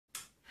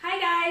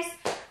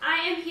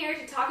am here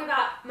to talk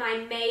about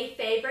my May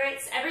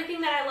favorites,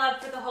 everything that I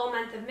love for the whole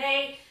month of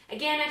May.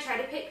 Again, I try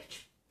to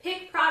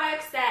pick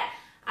products that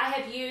I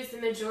have used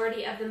the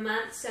majority of the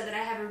month so that I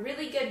have a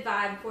really good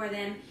vibe for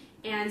them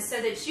and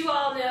so that you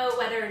all know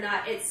whether or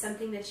not it's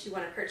something that you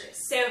want to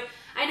purchase. So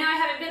I know I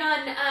haven't been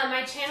on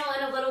my channel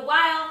in a little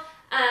while,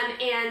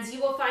 and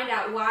you will find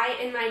out why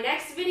in my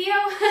next video.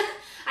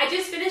 I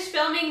just finished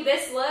filming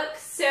this look,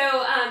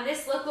 so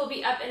this look will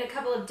be up in a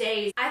couple of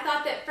days. I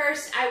thought that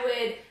first I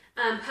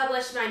would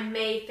publish my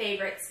May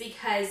favorites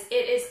because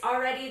it is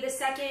already the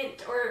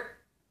 2nd or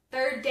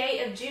 3rd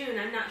day of June.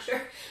 I'm not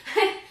sure.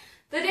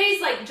 The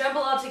days like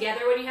jumble all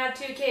together when you have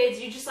 2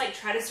 kids. You just like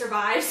try to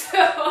survive.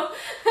 So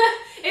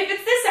if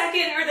it's the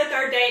 2nd or the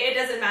 3rd day, it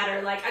doesn't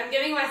matter. Like, I'm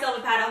giving myself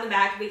a pat on the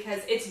back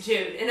because it's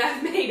June and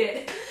I've made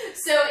it.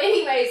 So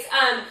anyways,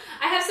 I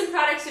have some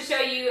products to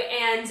show you,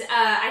 and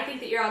I think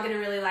that you're all gonna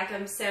really like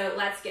them. So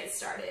let's get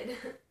started.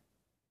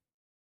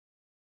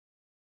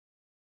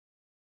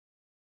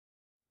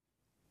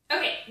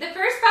 Okay, the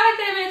first product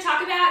that I'm going to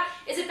talk about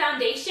is a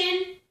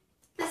foundation.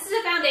 This is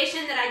a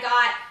foundation that I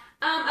got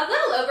a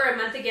little over a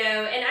month ago,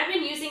 and I've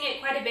been using it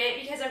quite a bit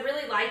because I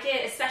really like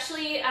it,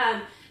 especially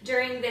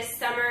during this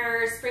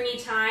summer, springy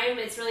time.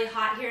 It's really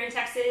hot here in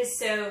Texas,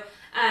 so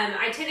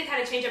I tend to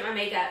kind of change up my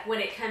makeup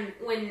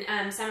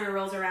when summer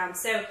rolls around.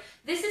 So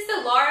this is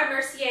the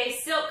Mercier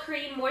Silk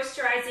Cream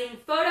Moisturizing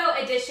Photo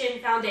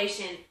Edition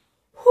Foundation.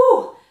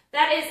 Whew!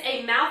 That is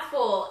a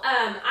mouthful.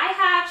 I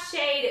have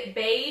shade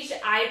Beige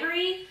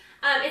Ivory.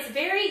 It's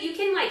very, you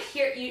can like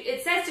hear,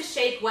 it says to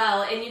shake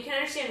well, and you can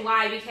understand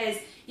why, because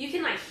you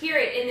can like hear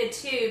it in the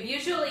tube.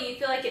 Usually you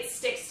feel like it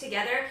sticks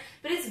together,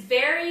 but it's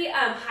very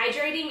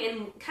hydrating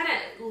and kind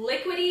of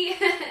liquidy,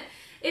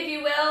 if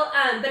you will,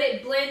 but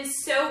it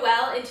blends so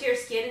well into your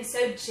skin and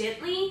so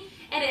gently,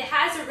 and it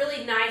has a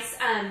really nice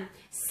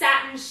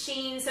satin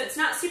sheen, so it's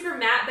not super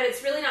matte, but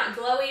it's really not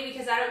glowy,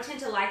 because I don't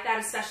tend to like that,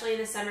 especially in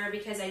the summer,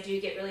 because I do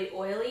get really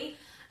oily.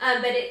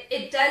 But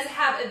it does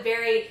have a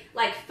very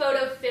like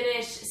photo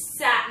finish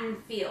satin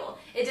feel.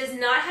 It does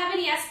not have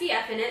any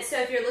SPF in it, so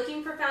if you're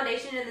looking for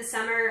foundation in the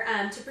summer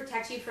to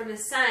protect you from the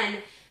sun,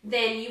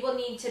 then you will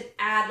need to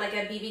add like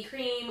a BB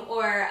cream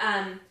or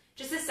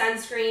just a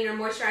sunscreen or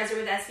moisturizer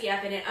with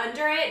SPF in it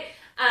under it.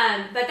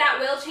 But that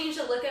will change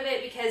the look of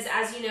it, because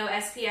as you know,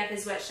 SPF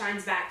is what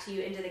shines back to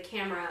you into the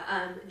camera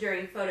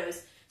during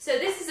photos. So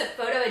this is a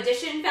photo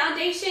edition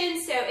foundation,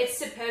 so it's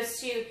supposed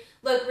to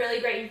look really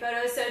great in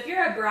photos. So if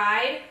you're a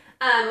bride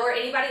or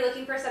anybody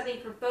looking for something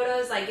for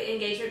photos, like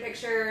engagement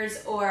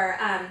pictures or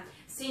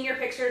senior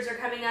pictures are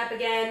coming up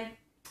again.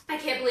 I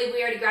can't believe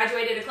we already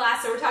graduated a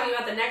class, so we're talking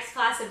about the next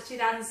class of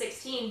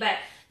 2016, but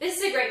this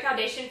is a great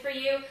foundation for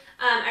you.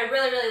 I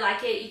really, really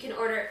like it. You can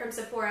order it from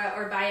Sephora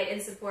or buy it in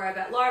Sephora,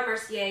 but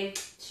Mercier,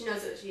 she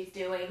knows what she's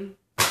doing.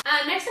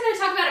 Next I'm going to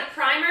talk about a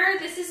primer.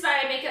 This is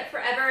by Makeup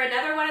Forever,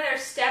 another one of their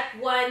Step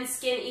 1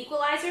 skin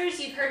equalizers.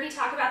 You've heard me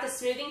talk about the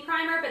smoothing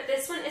primer, but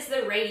this one is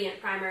the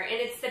radiant primer, and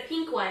it's the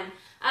pink one.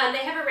 They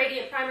have a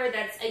radiant primer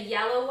that's a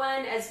yellow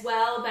one as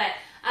well, but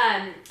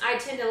I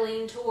tend to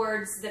lean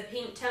towards the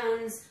pink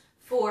tones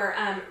for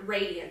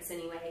radiance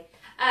anyway.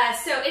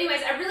 So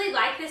anyways, I really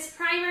like this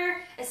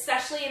primer,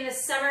 especially in the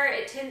summer.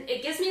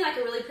 It gives me like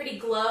a really pretty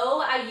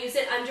glow. I use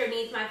it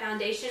underneath my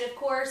foundation, of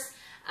course.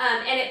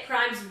 And it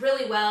primes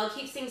really well,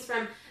 keeps things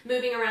from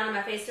moving around on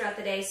my face throughout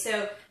the day.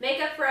 So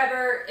Makeup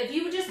Forever, if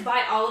you would just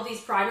buy all of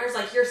these primers,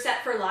 like you're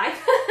set for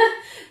life.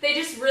 They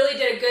just really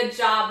did a good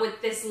job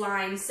with this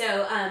line.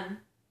 So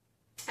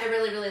I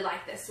really, really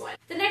like this one.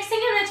 The next thing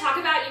I'm going to talk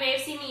about, you may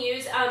have seen me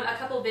use a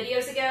couple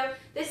videos ago.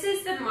 This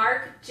is the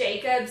Marc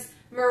Jacobs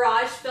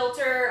Mirage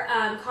Filter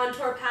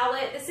Contour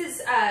Palette. This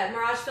is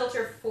Mirage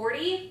Filter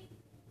 40,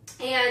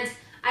 and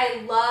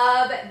I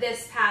love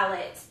this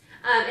palette.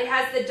 It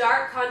has the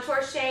dark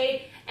contour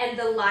shade and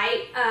the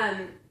light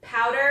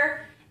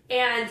powder,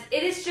 and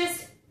it is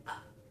just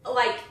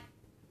like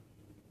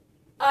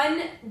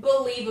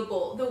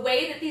unbelievable. The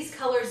way that these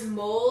colors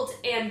mold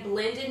and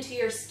blend into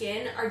your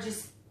skin are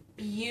just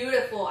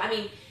beautiful. I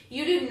mean,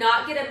 you do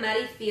not get a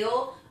muddy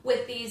feel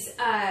with these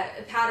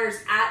powders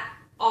at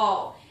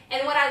all.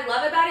 And what I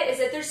love about it is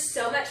that there's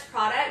so much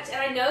product,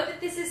 and I know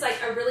that this is like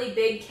a really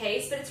big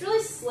case, but it's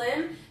really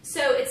slim,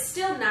 so it's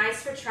still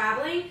nice for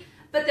traveling.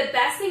 But the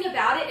best thing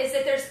about it is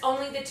that there's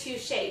only the 2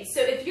 shades. So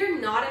if you're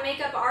not a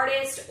makeup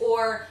artist,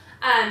 or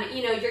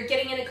you know, you're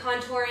getting into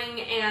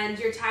contouring and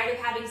you're tired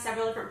of having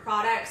several different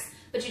products,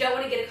 but you don't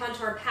want to get a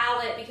contour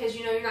palette because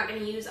you know you're not going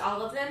to use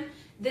all of them,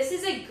 this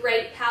is a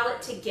great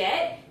palette to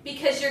get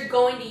because you're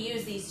going to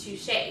use these 2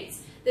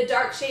 shades. The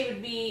dark shade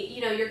would be, you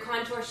know, your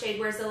contour shade,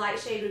 whereas the light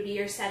shade would be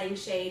your setting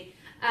shade.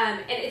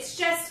 And it's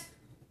just,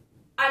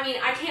 I mean,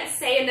 I can't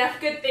say enough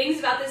good things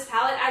about this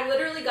palette. I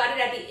literally got it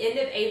at the end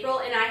of April,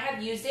 and I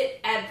have used it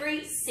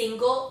every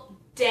single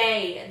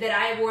day that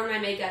I have worn my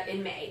makeup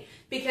in May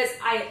because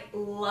I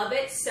love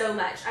it so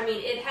much. I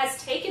mean, it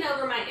has taken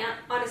over my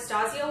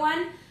Anastasia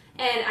one,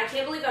 and I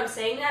can't believe I'm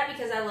saying that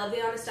because I love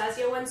the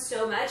Anastasia one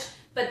so much,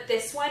 but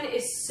this one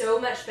is so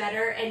much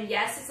better, and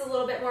yes, it's a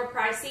little bit more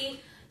pricey,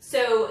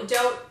 So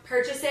don't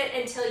purchase it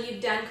until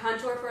you've done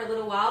contour for a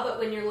little while, but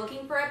when you're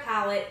looking for a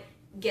palette,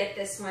 get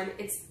this one.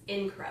 It's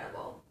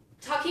incredible.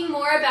 Talking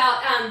more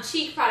about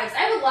cheek products. I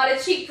have a lot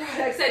of cheek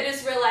products, I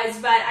just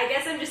realized, but I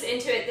guess I'm just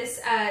into it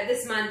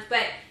this month.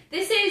 But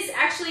this is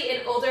actually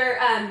an older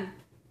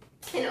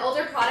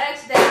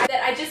product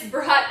that I just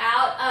brought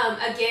out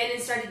again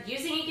and started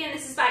using again.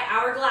 This is by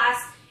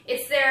Hourglass.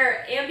 It's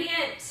their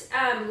Ambient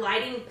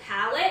lighting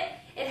palette.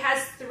 It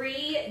has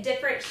 3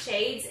 different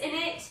shades in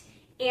it,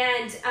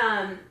 and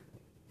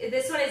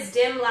this one is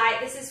dim light,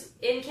 this is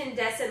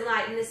incandescent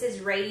light, and this is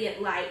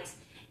radiant light.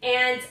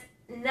 And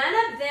none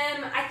of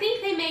them, I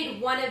think they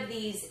made one of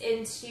these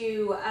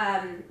into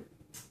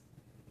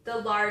the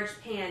large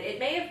pan. It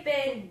may have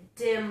been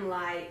dim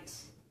light,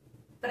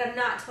 but I'm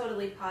not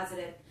totally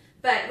positive.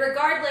 But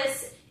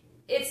regardless,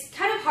 it's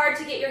kind of hard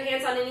to get your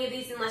hands on any of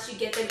these unless you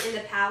get them in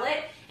the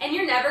palette, and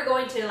you're never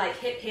going to like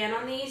hit pan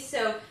on these.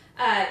 So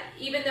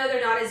even though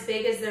they're not as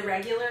big as the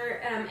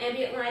regular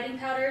ambient lighting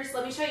powders,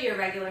 let me show you a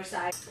regular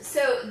size.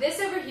 So this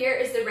over here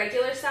is the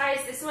regular size.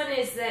 This one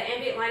is the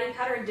ambient lighting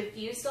powder in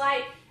diffused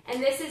light,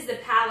 and this is the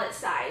palette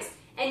size.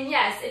 And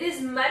yes, it is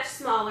much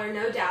smaller,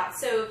 no doubt.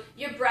 So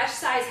your brush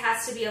size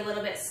has to be a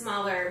little bit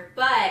smaller,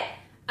 but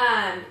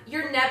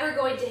you're never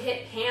going to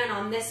hit pan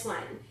on this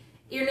one.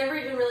 You're never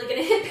even really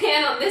going to hit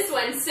pan on this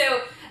one.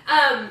 So,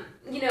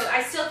 you know,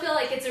 I still feel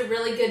like it's a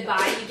really good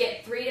buy. You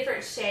get 3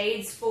 different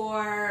shades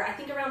for, I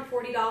think, around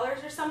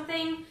 $40 or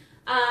something.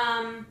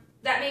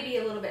 That may be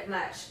a little bit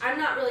much. I'm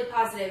not really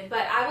positive,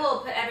 but I will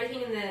put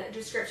everything in the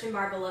description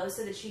bar below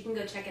so that you can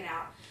go check it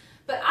out.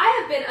 But I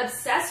have been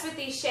obsessed with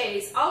these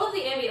shades. All of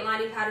the ambient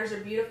lighting powders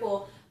are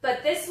beautiful,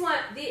 but this one,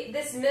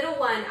 this middle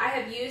one, I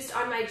have used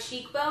on my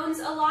cheekbones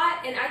a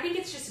lot, and I think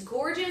it's just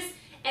gorgeous.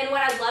 And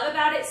what I love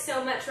about it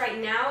so much right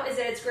now is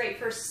that it's great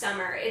for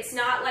summer. It's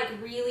not like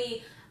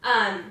really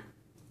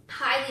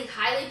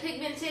highly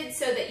pigmented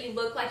so that you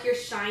look like you're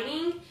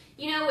shining,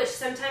 you know, which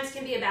sometimes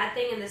can be a bad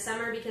thing in the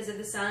summer because of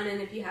the sun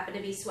and if you happen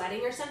to be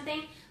sweating or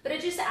something. But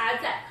it just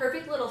adds that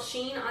perfect little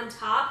sheen on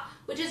top,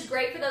 which is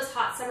great for those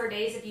hot summer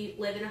days if you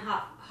live in a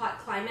hot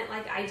climate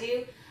like I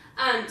do.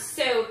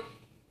 So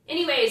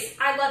anyways,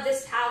 I love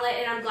this palette,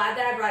 and I'm glad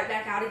that I brought it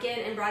back out again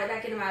and brought it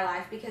back into my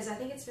life because I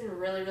think it's been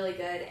really, really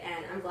good,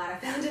 and I'm glad I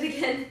found it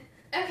again.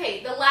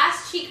 Okay, the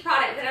last cheek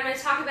product that I'm going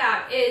to talk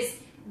about is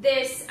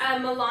this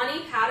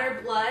Milani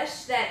powder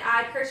blush that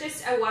I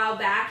purchased a while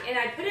back, and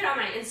I put it on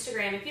my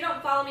Instagram. If you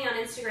don't follow me on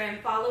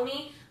Instagram, follow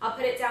me. I'll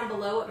put it down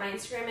below what my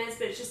Instagram is,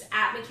 but it's just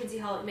at Mackenzie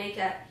Holik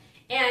Makeup.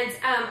 And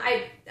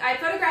I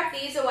photographed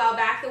these a while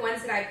back, the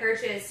ones that I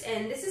purchased,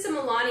 and this is a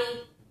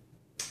Milani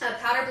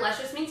powder blush,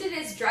 which means it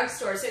is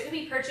drugstore, so it can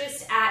be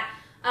purchased at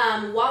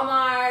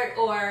Walmart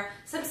or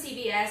some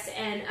CVS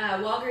and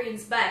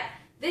Walgreens. But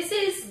this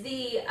is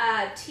the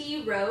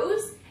Tea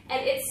Rose,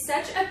 and it's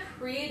such a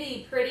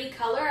pretty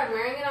color. I'm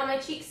wearing it on my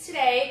cheeks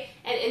today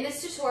and in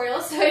this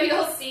tutorial, so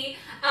you'll see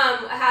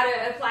how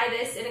to apply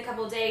this in a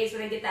couple days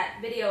when I get that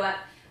video up.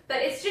 But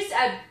it's just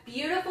a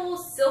beautiful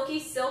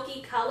silky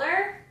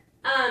color.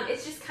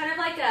 It's just kind of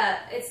like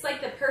it's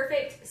like the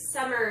perfect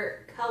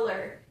summer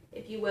color,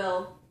 if you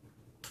will.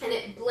 And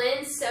it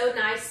blends so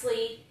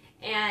nicely,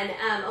 and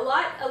a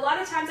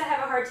lot of times I have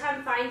a hard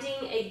time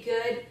finding a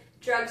good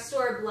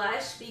drugstore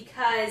blush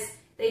because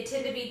they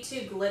tend to be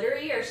too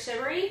glittery or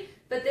shimmery,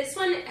 but this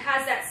one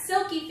has that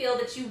silky feel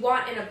that you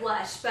want in a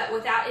blush, but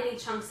without any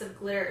chunks of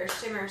glitter or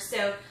shimmer.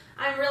 So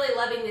I'm really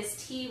loving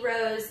this Tea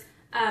Rose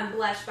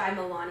blush by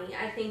Milani.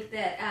 I think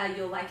that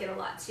you'll like it a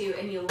lot too,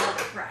 and you'll love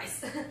the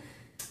price.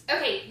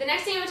 Okay, the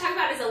next thing I'm going to talk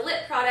about is a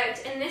lip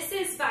product, and this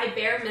is by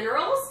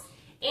BareMinerals.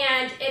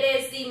 And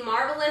it is the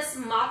Marvelous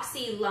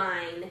Moxie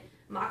line.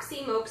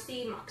 Moxie,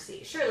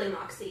 surely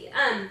Moxie.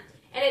 And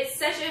it's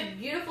such a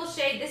beautiful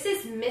shade. This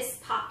is Miss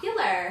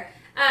Popular,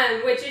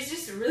 which is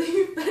just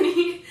really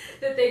funny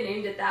that they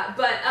named it that.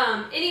 But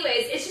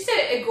anyways, it's just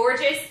a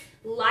gorgeous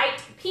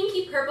light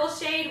pinky purple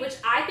shade, which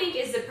I think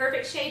is the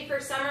perfect shade for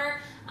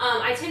summer.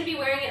 I tend to be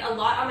wearing it a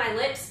lot on my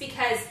lips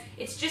because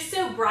it's just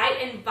so bright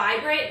and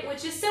vibrant,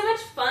 which is so much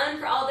fun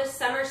for all the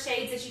summer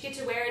shades that you get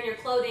to wear in your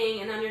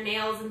clothing and on your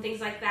nails and things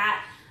like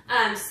that.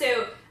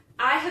 So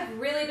I have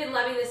really been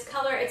loving this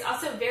color. It's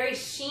also very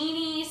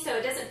sheeny, so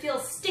it doesn't feel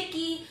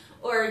sticky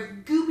or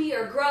goopy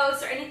or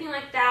gross or anything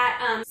like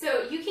that.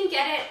 So you can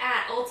get it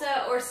at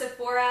Ulta or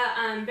Sephora.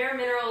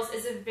 BareMinerals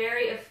is a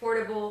very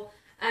affordable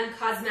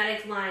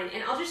cosmetic line.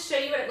 And I'll just show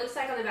you what it looks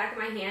like on the back of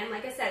my hand.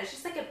 Like I said, it's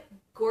just like a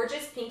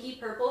gorgeous pinky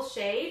purple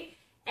shade.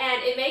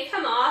 And it may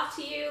come off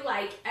to you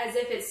like as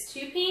if it's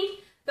too pink,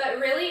 but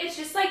really it's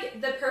just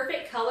like the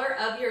perfect color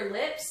of your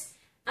lips.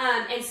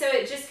 And so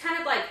it just kind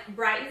of like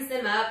brightens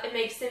them up. It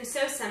makes them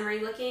so summery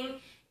looking.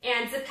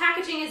 And the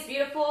packaging is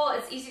beautiful.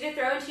 It's easy to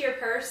throw into your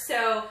purse.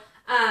 So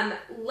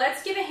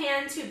let's give a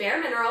hand to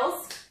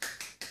BareMinerals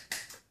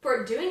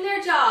for doing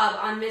their job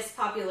on Miss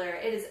Popular.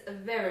 It is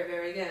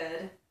very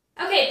good.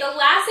 Okay, the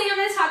last thing I'm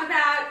going to talk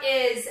about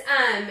is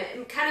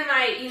kind of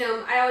my, you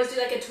know, I always do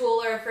like a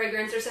tool or a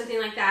fragrance or something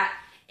like that.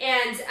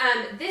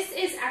 And this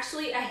is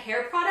actually a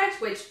hair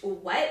product, which,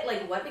 what?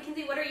 Like, what,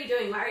 Mackenzie? What are you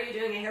doing? Why are you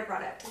doing a hair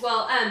product?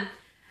 Well,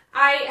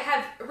 I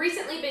have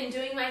recently been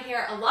doing my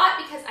hair a lot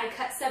because I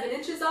cut 7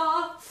 inches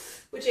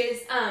off, which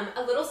is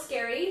a little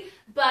scary,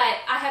 but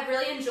I have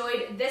really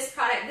enjoyed this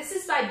product. This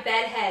is by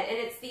Bedhead, and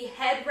it's the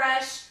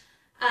Headrush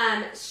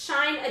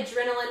Shine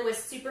Adrenaline with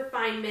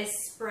Superfine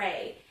Mist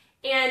Spray.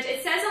 And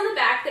it says on the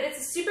back that it's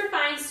a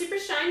Superfine Super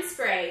Shine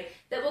Spray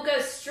that will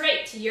go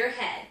straight to your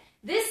head.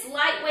 This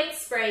lightweight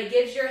spray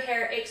gives your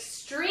hair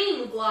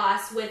extreme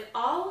gloss with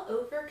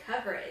all-over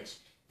coverage.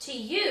 To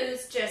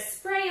use, just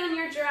spray on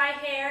your dry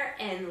hair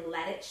and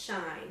let it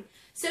shine.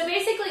 So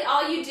basically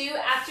all you do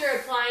after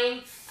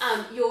applying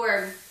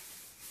your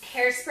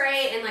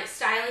hairspray and like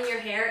styling your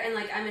hair, and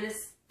like I'm in a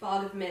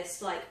fog of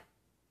mist, like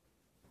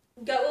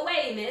go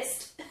away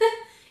mist.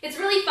 It's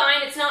really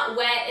fine, it's not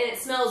wet, and it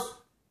smells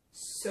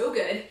so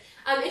good.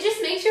 It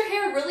just makes your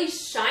hair really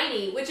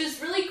shiny, which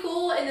is really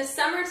cool in the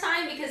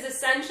summertime because the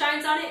sun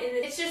shines on it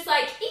and it's just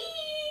like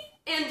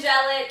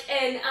angelic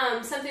and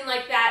something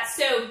like that.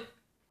 So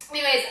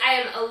anyways, I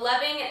am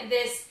loving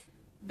this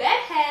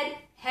Bedhead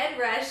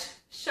Headrush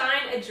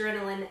Shine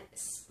Adrenaline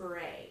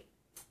Spray.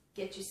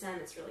 Get you some,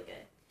 it's really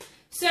good.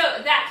 So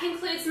that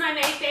concludes my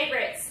May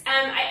favorites.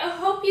 I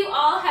hope you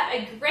all have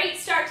a great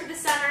start to the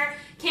summer.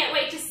 Can't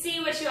wait to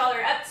see what you all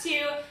are up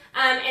to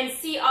and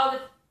see all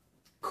the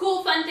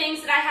cool, fun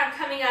things that I have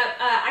coming up.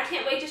 I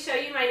can't wait to show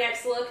you my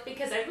next look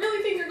because I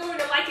really think you're going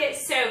to like it.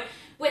 So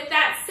with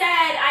that said,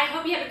 I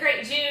hope you have a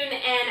great June,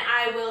 and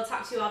I will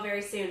talk to you all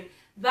very soon.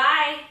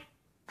 Bye!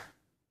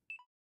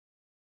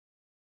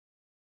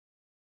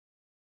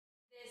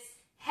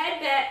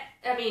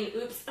 This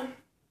oops.